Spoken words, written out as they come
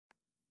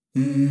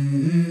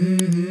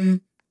Mm-hmm.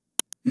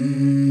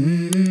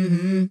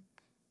 Mm-hmm.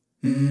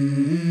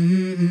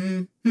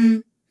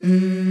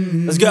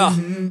 Mm-hmm. Let's go.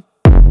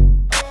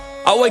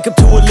 I wake up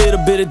to a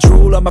little bit of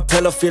drool on my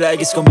pillow, feel like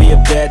it's gonna be a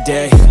bad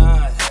day.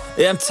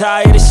 Yeah, I'm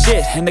tired of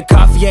shit, and the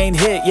coffee ain't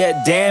hit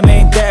yet, damn,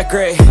 ain't that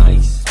great.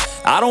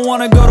 I don't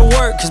wanna go to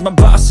work, cause my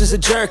boss is a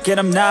jerk,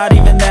 and I'm not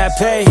even that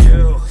paid.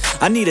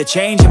 I need a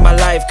change in my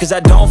life, cause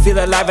I don't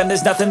feel alive, and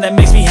there's nothing that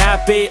makes me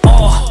happy.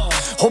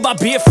 Hold my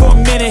beer for a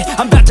minute,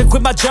 I'm about to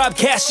quit my job,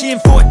 cash in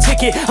for a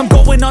ticket. I'm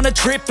going on a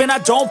trip and I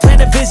don't plan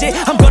to visit.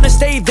 I'm gonna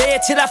stay there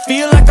till I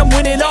feel like I'm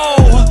winning,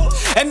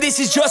 and this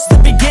is just the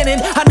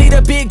beginning. I need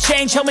a big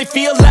change, help me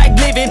feel like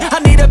living. I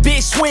need a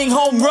big swing,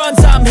 home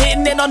runs I'm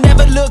hitting, and I'll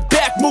never look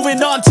back,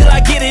 moving on till I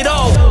get it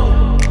all.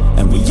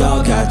 And we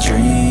all got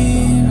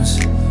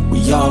dreams,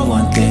 we all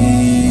want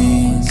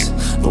things,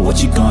 but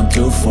what you gonna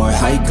do for it?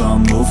 How you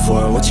gonna move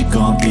for it? What you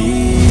gonna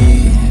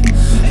be?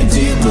 And do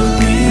you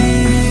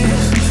believe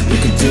you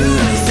can do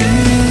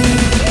anything?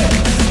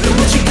 But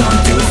what you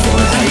gonna do for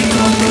it? How you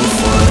gonna move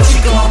for it? What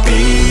you gonna be?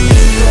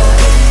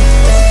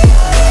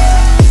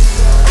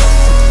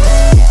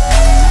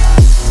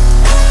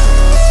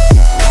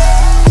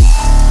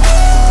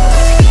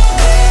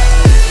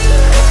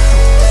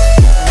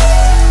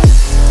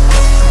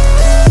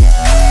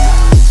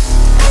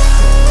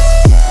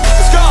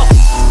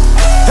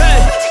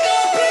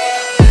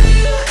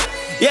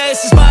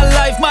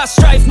 My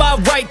strife, my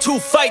right to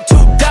fight, to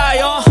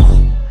die on.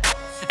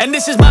 And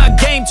this is my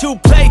game to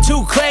play,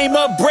 to claim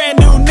a brand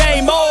new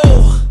name,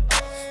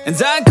 And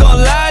I ain't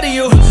gonna lie to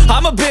you,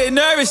 I'm a bit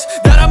nervous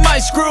that I might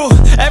screw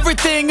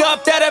everything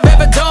up that I've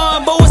ever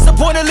done. But what's the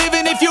point of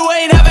living if you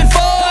ain't having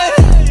fun?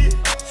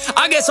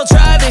 I guess I'll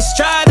try this,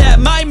 try that,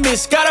 might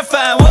miss, gotta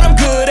find what I'm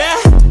good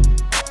at.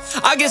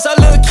 I guess I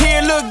look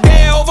here, look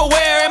there, over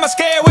where am I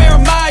scared, where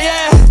am I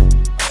at?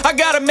 I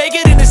gotta make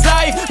it in this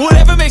life,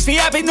 whatever makes me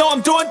happy, know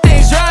I'm doing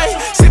things right.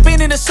 Sipping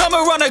in the summer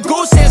on a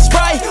Goose and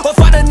Sprite, or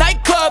find a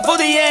nightclub for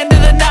the end of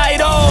the night,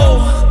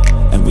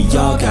 And we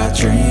all got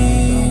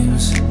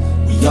dreams,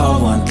 we all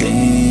want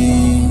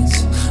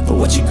things, but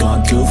what you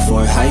gonna do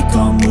for it? How you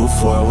gonna move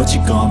for it? What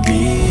you gonna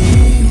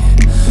be?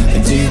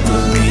 And do you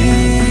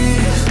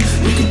believe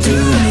you can do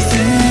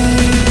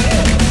anything?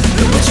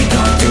 But what you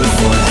gonna do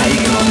for it? How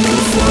you gonna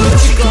move for it?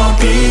 What you gonna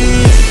be?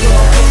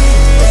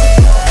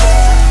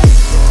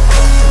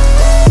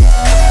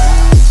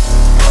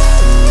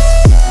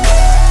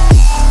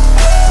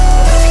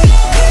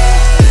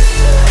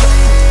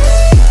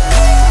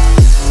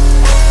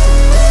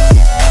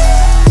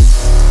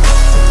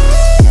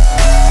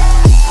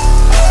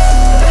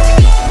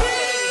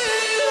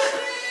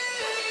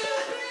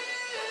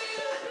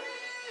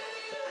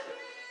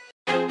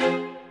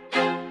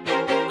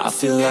 I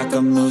feel like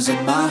I'm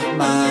losing my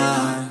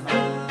mind.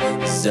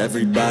 Is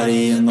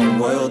everybody in the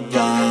world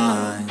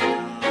blind?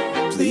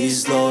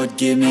 Please, Lord,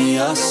 give me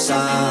a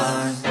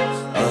sign,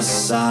 a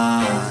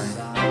sign.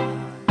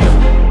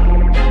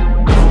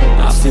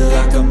 I feel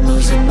like I'm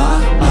losing my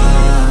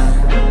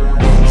mind.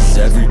 Is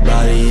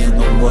everybody in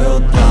the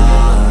world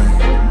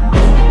blind?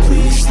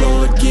 Please,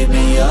 Lord, give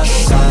me a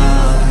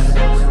sign,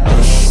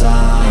 a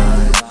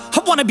sign. I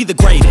wanna be the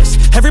greatest.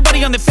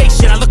 Everybody on the fake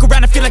shit, I look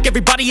around and feel like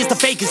everybody is the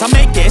fakest. I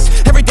make this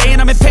every day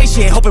and I'm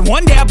impatient, hoping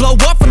one day I blow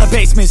up from the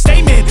basement.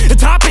 Statement, the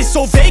top is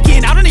so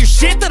vacant, I don't hear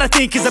shit that I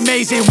think is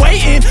amazing.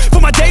 Waiting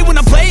for my day when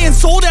I'm playing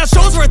sold out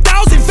shows for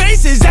 1,000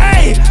 faces.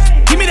 Hey,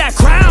 give me that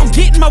crown,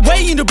 get in my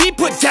way and to be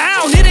put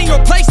down. It ain't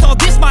your place, no,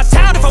 this my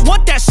town. If I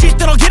want that shit,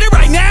 then I'll get it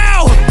right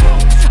now.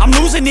 I'm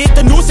losing it,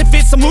 the noose it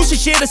fits, some losing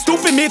shit, a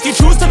stupid myth. You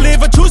choose to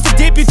live or choose to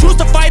dip, you choose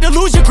to fight or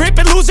lose your grip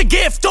and lose a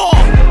gift.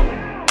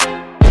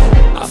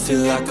 I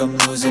feel like I'm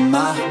losing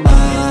my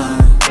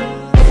mind.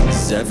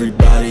 Is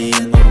everybody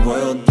in the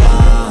world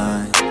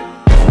blind?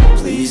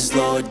 Please,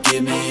 Lord,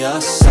 give me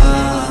a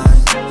sign,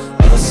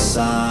 a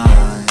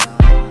sign.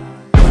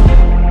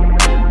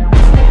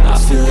 I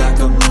feel like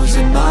I'm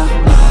losing my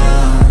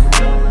mind.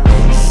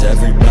 Is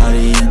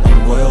everybody in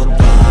the world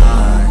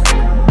blind?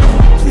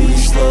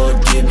 Please,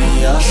 Lord, give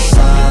me a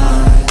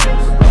sign,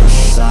 a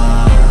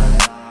sign.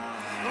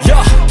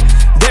 Yeah.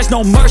 There's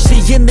no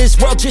mercy in this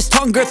world, just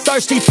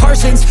hunger-thirsty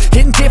persons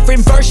in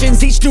different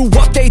versions. Each new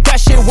update, that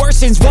shit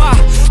worsens. Why?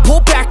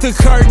 Pull back the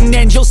curtain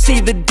and you'll see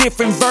the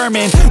different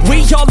vermin.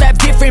 We all have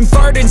different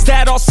burdens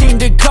that all seem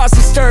to cause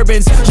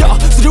disturbance. Yo,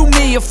 so do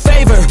me a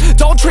favor,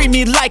 don't treat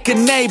me like a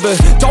neighbor.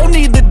 Don't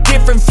need the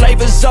different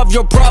flavors of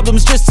your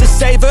problems just to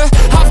savor.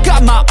 I've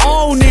got my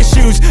own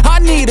issues, I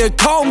need a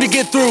comb to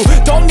get through.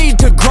 Don't need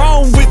to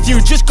groan with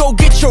you, just go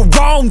get your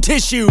own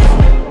tissue.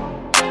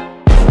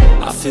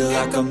 I feel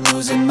like I'm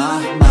losing my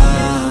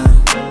mind.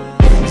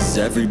 Is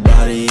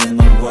everybody in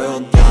the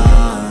world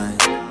blind?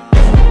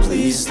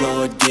 Please,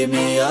 Lord, give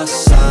me a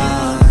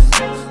sign,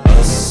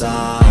 a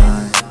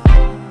sign.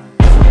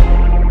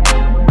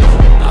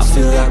 I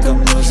feel like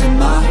I'm losing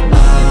my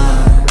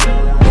mind.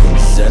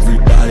 Is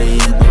everybody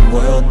in the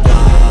world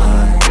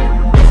blind?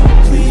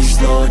 Please,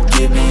 Lord,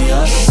 give me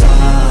a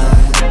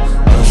sign,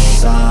 a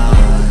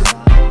sign.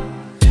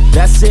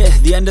 That's it,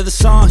 the end of the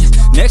song.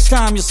 Next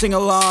time you'll sing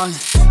along.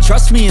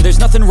 Trust me, there's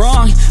nothing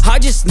wrong, I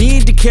just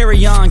need to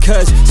carry on.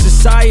 Cause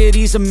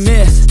society's a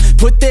myth,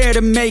 put there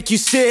to make you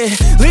sit.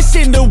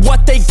 Listen to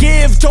what they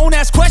give, don't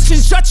ask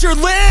questions, shut your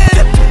lid.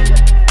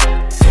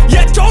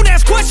 Yeah, don't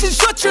ask questions,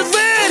 shut your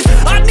lid.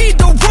 I need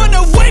to run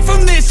away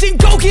from this and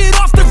go get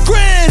off the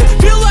grid.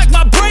 Feel like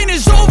my brain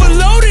is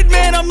overloaded,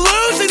 man, I'm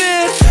losing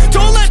it.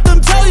 Don't let them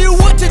tell you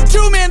what to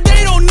do, man,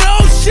 they don't know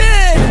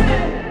shit.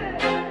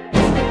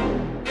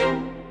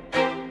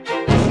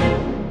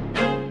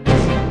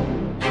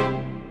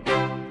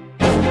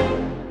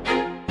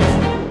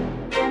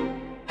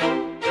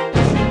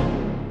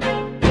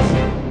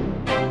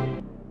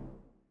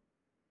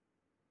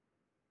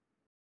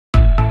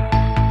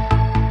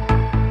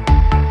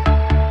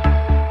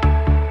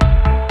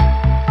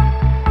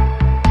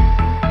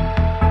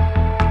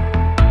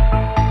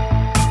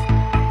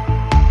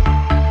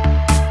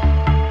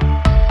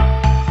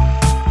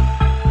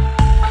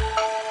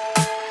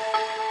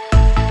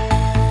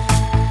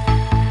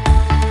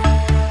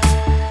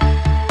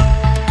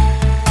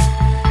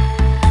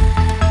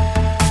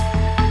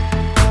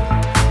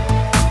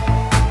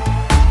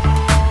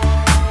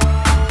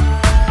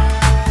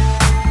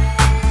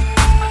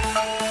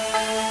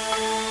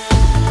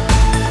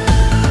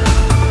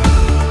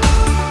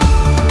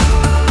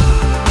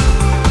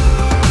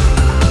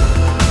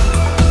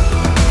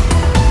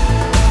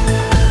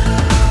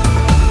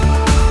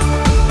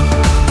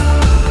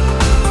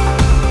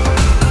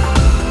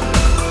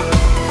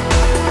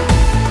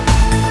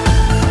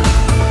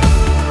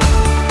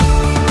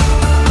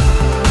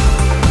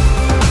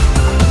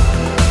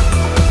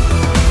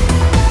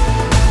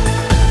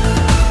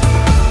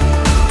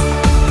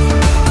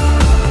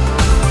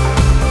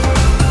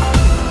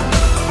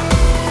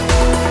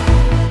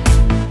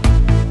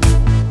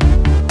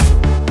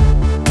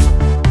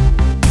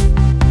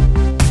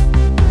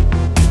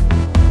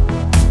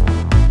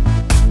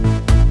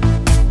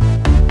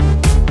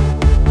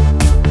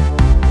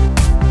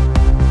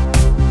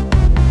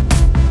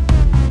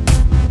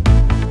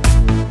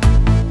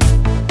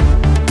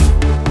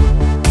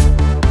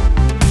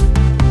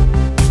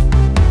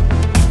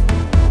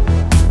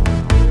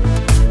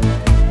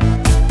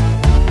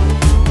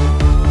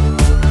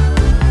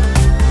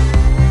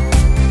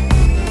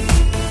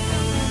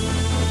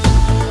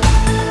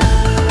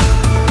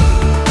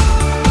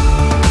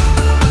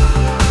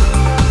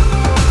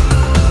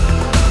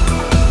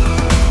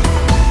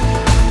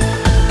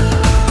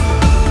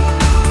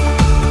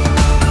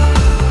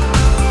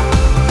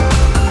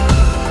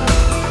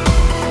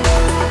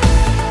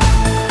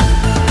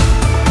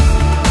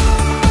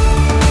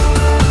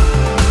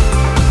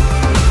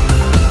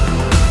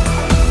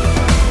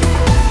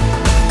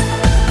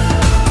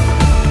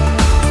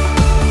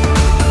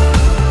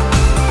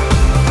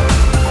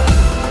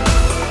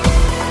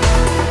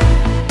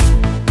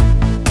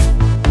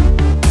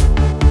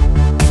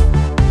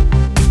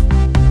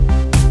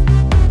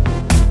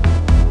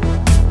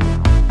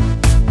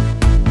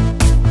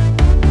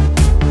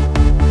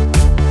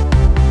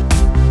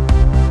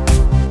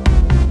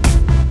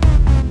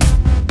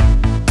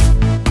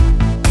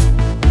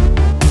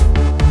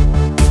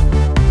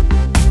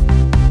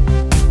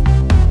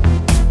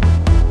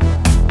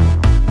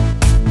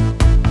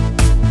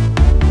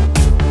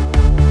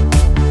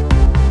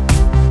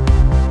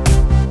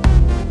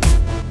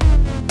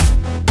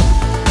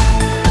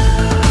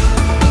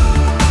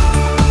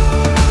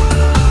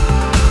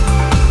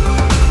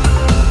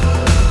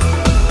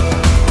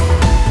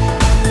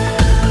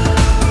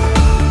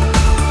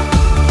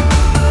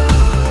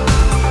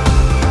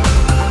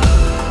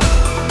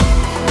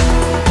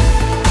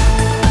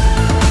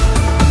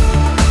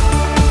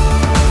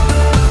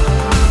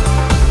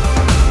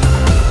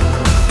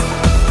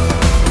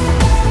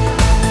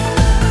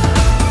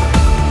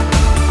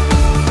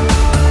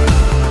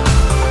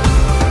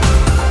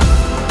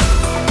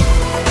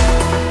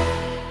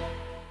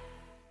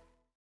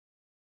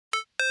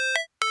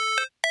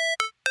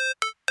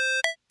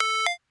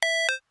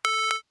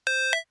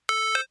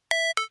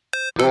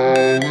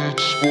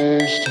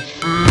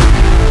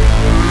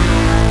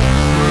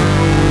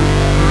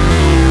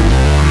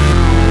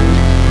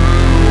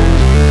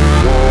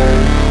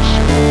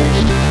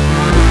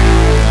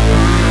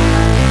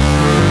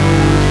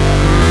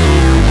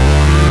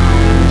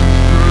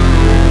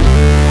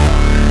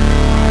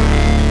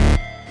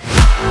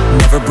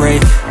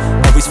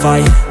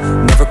 fight,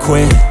 never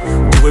quit,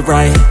 do it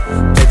right,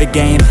 play the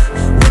game,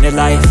 win it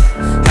life,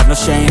 have no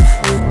shame,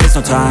 there's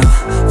no time,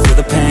 feel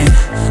the pain,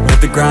 live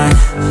the grind,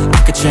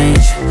 I could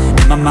change,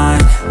 in my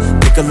mind,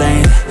 pick a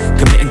lane,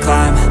 commit and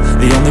climb,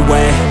 the only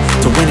way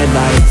to win at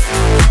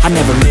life. I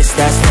never miss,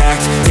 that's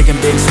fact, taking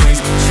big swings,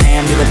 put your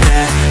hand to the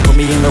bat, put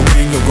me in the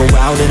ring, you'll go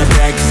out in a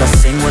bag, cause I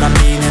sing what I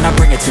mean and I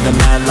bring it to the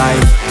mad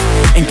light.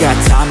 Ain't got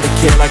time to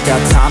kill, I got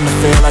time to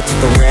feel, I took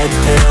the red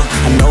pill,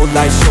 I know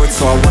life's short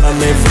so I wanna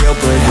live real,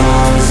 but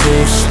how's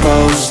it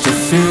supposed to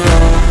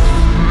feel?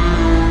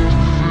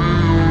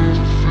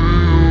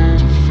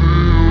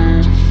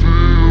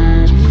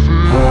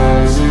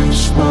 How's it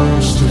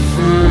supposed to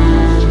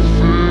feel?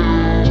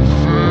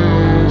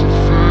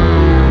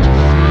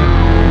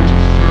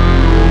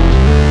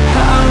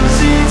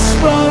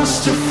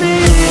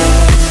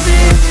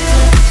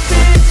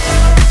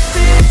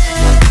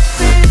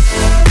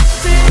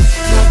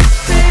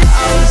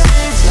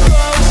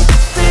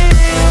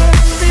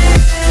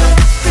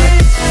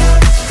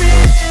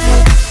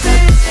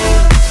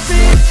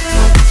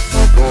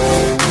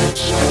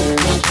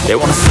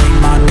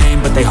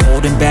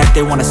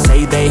 They wanna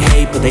say they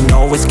hate, but they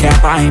know it's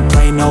cap. I ain't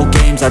play no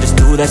games, I just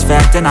do, that's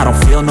fact. And I don't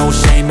feel no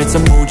shame, it's a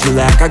mood you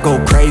lack. I go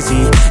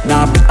crazy,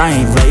 nah, but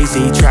I ain't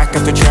lazy. Track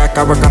after track,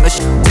 I work on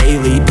this shit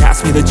daily.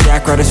 Pass me the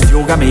jack, right as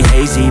fuel, got me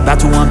hazy. About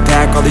to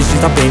unpack all these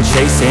things I've been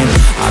chasing.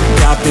 I've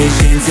got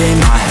visions in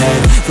my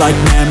head, like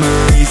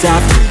memories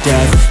after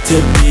death.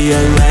 To be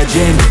a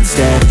legend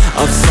instead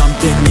of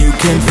something you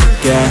can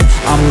forget.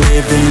 I'm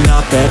living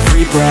up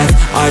every breath,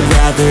 I'd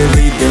rather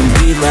lead than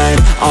be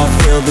led. I'll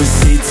fill the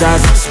seats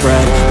as I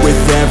spread with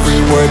every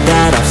word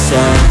that I've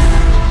said.